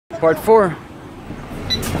Part 4.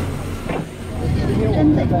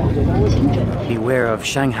 Beware of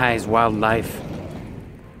Shanghai's wildlife.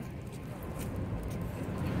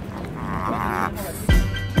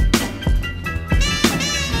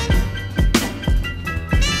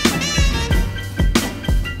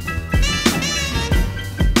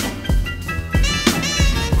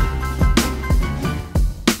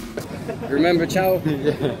 Remember Chow?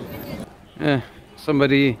 Yeah.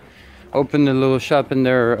 Somebody opened a little shop in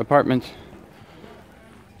their apartment.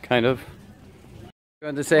 Kind of. You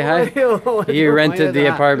want to say hi? You rented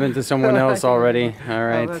the apartment to someone else already.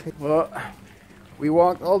 Alright. Well, we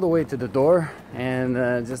walked all the way to the door and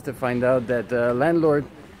just to find out that the landlord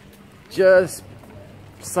just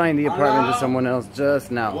signed the apartment to someone else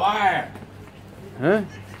just now. Why? Huh?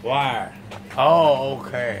 Why? Oh,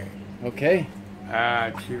 okay. Okay.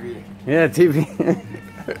 TV. Yeah, TV.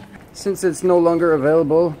 Since it's no longer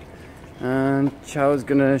available, Chow is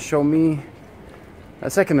gonna show me a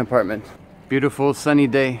second apartment. Beautiful sunny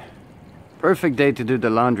day. Perfect day to do the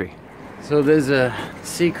laundry. So there's a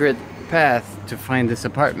secret path to find this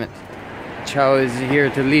apartment. Chow is here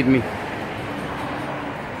to lead me.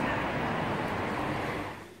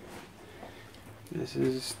 This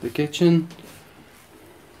is the kitchen.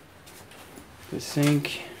 The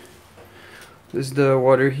sink. This is the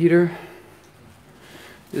water heater.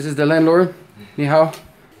 This is the landlord. Ni hao.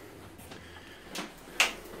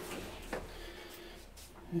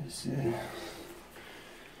 This is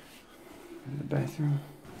the bathroom.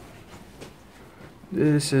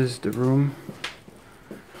 This is the room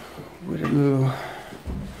with a little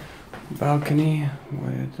balcony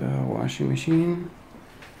with a washing machine.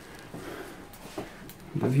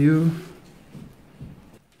 The view.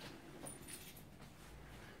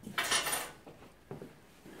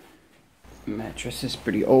 Mattress is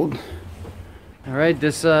pretty old. All right,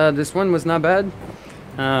 this one was not bad.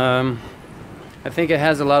 I think it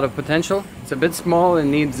has a lot of potential. It's a bit small and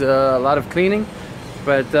needs a lot of cleaning,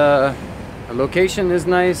 but the location is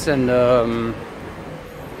nice and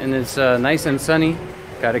it's nice and sunny.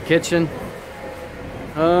 Got a kitchen.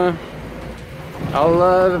 I'll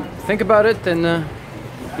think about it and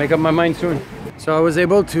make up my mind soon. So I was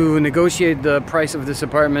able to negotiate the price of this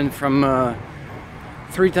apartment from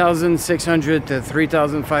 3,600 to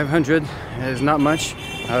 3,500. It's not much.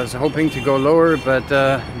 I was hoping to go lower, but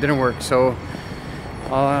it didn't work. So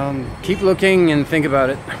I'll keep looking and think about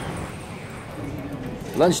it.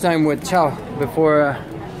 Lunchtime with Chow before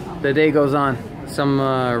the day goes on. Some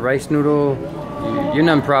rice noodle,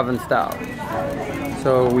 Yunnan province style.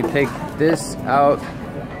 So we take this out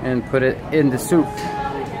and put it in the soup,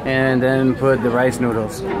 and then put the rice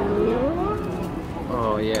noodles.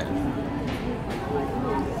 Oh yeah.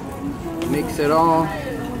 Mix it all.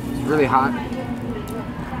 It's really hot.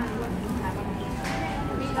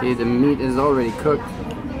 See, the meat is already cooked.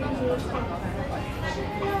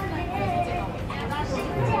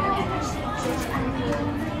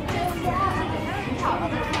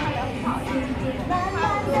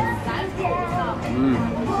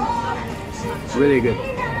 Really good.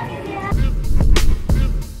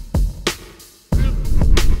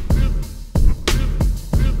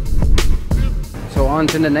 So on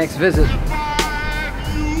to the next visit.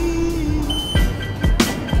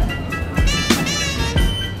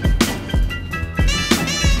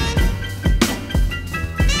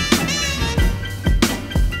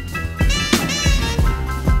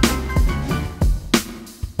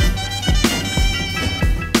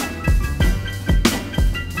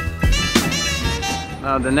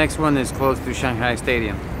 The next one is close to Shanghai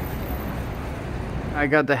Stadium. I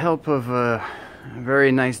got the help of a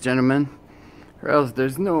very nice gentleman, or else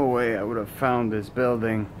there's no way I would have found this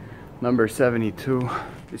building, number 72.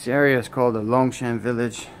 This area is called the Longshan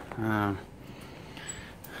Village.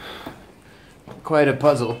 Quite a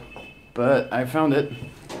puzzle, but I found it.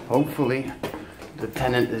 Hopefully the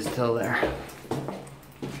tenant is still there.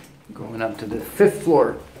 Going up to the 5th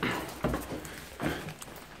floor.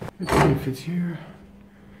 Let's see if it's here.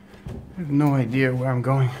 I have no idea where I'm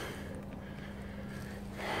going.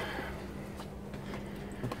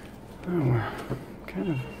 Oh, we're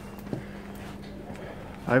kind of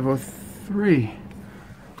 503.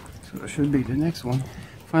 So it should be the next one.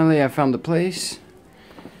 Finally, I found the place.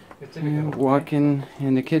 Walking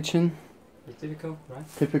in the kitchen. It's typical, right?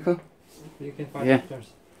 Typical? You can find it.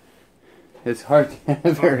 It's hard.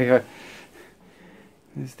 Very hard.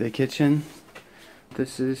 This is the kitchen.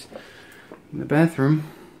 This is the bathroom.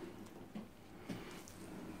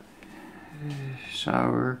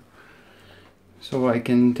 Shower, so I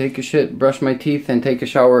can take a shit, brush my teeth, and take a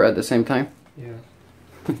shower at the same time. Yeah.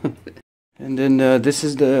 And then this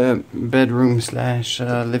is the bedroom slash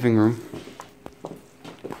living room.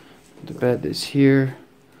 The bed is here.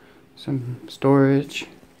 Some storage.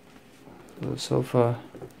 A little sofa.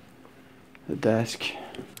 A desk.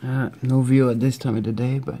 No view at this time of the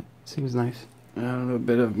day, but seems nice. A little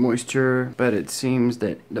bit of moisture, but it seems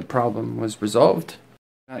that the problem was resolved.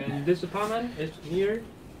 And this apartment is near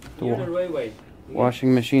the railway.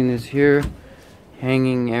 Washing machine is here.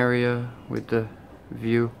 Hanging area with the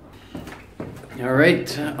view.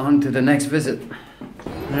 Alright, on to the next visit.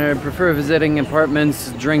 I prefer visiting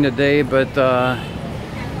apartments during the day, but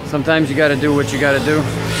sometimes you gotta do what you gotta do.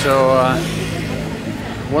 So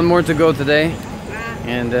one more to go today,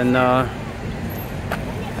 and then I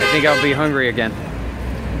think I'll be hungry again.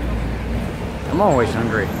 I'm always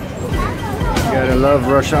hungry. You gotta love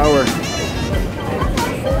rush hour.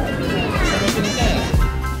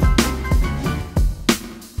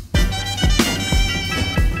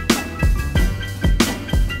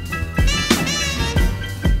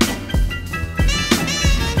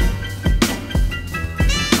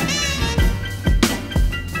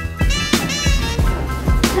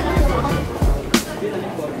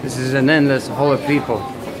 This is an endless hall of people.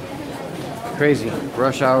 Crazy.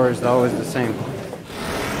 Rush hour is always the same.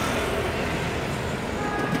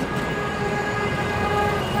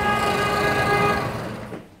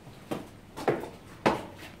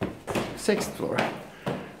 Sixth floor.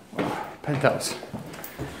 Oh, penthouse.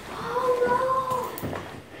 Oh no!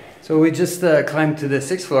 So we just climbed to the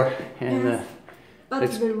sixth floor, and Yes. But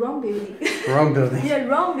it's the wrong building. wrong building. Yeah,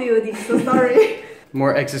 wrong building. So sorry.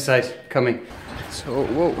 More exercise coming. So,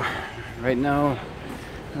 whoa, right now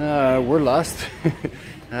we're lost.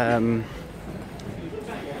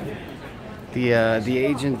 The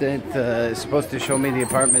agent that is supposed to show me the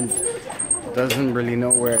apartment doesn't really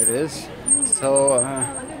know where it is. So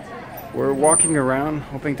we're walking around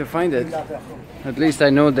hoping to find it. At least I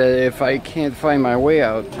know that if I can't find my way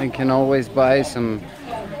out, I can always buy some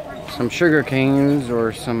sugar canes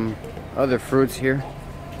or some other fruits here,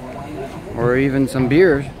 or even some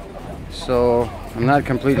beer. So I'm not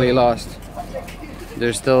completely lost.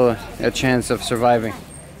 There's still a chance of surviving.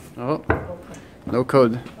 Oh, no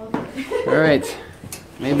code. All right,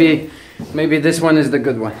 maybe this one is the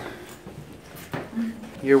good one.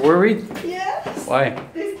 You're worried? Yes. Why?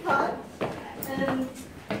 This time.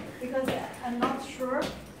 Because I'm not sure.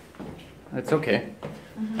 That's okay.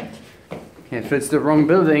 If it's the wrong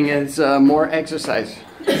building, it's more exercise.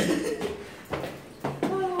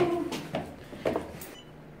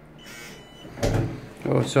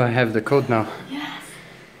 Oh, so I have the code now. Yes.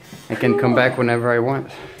 I can come back whenever I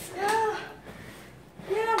want. Yeah.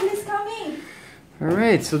 Yeah, please come in. All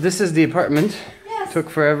right, so this is the apartment. Yes. Took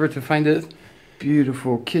forever to find it.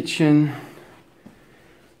 Beautiful kitchen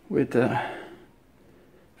with a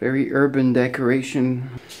very urban decoration.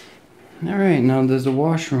 All right, now there's the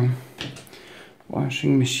washroom.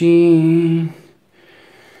 Washing machine.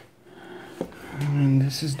 And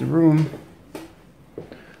this is the room.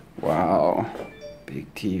 Wow.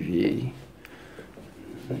 Big TV.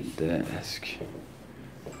 Desk.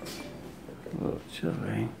 A little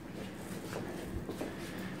chilly.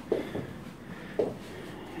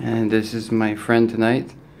 And this is my friend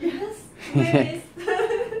tonight. Yes. Mavis.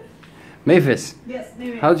 Mavis. Yes,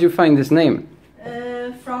 Mavis. How'd you find this name?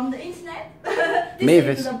 From the internet. This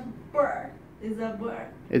Mavis. is a bird. It's a bird.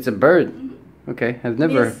 It's a bird. Okay, I've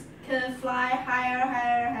never. It can fly higher,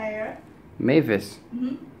 higher, higher. Mavis.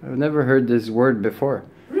 I've never heard this word before.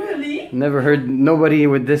 Really? Never heard nobody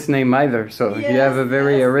with this name either. So you have a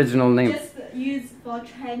very Yes. original name. Just used for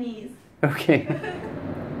Chinese. Okay.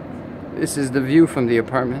 This is the view from the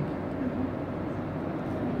apartment.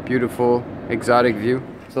 Beautiful, exotic view.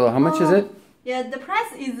 So how much is it? Yeah, the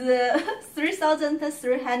price is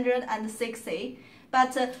 3,360,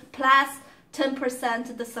 but plus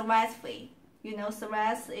 10% the service fee. You know,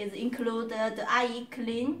 service is include the IE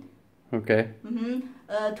clean, Okay.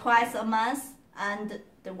 twice a month, and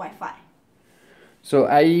the Wi-Fi. So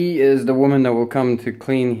IE is the woman that will come to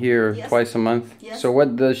clean here Yes. twice a month. Yes. So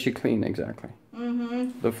what does she clean exactly?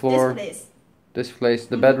 The floor, this place,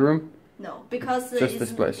 the bedroom? No, because Just it's,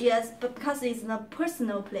 this place? Yes, but because it's a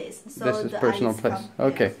personal place. So This is the personal IEs place. come-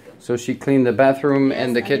 Okay. yes. So she cleaned the bathroom Yes,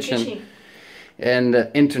 and the kitchen and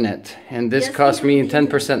the internet. And this Yes, cost me including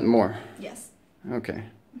 10% more. Yes. Okay.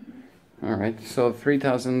 All right. So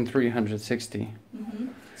 3,360.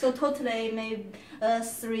 So totally maybe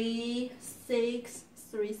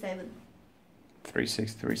 3,637.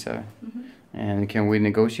 3,637. And can we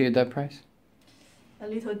negotiate that price? A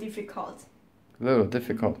little difficult. A little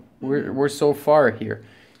difficult. We're so far here.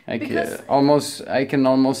 I Because- can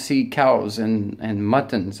almost see cows and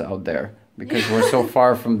muttons out there. because we're so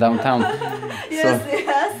far from downtown.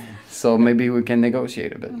 Yes. So maybe we can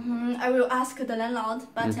negotiate a bit. I will ask the landlord,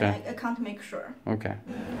 but Okay. I can't make sure. Okay.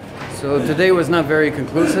 So today was not very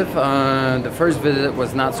conclusive. The first visit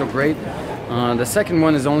was not so great. The second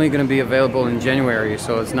one is only going to be available in January,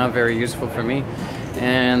 so it's not very useful for me.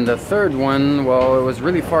 And the third one, well, it was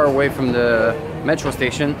really far away from the metro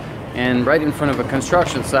station and right in front of a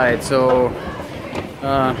construction site, so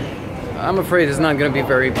I'm afraid it's not going to be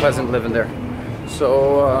very pleasant living there.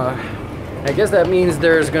 So I guess that means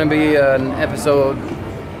there's going to be an episode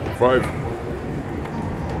 5.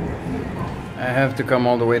 I have to come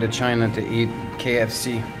all the way to China to eat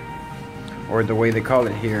KFC, or the way they call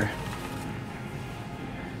it here,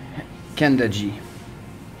 Kendaji.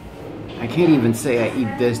 I can't even say I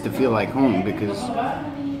eat this to feel like home because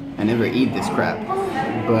I never eat this crap,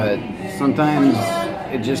 but sometimes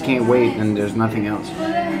it just can't wait and there's nothing else.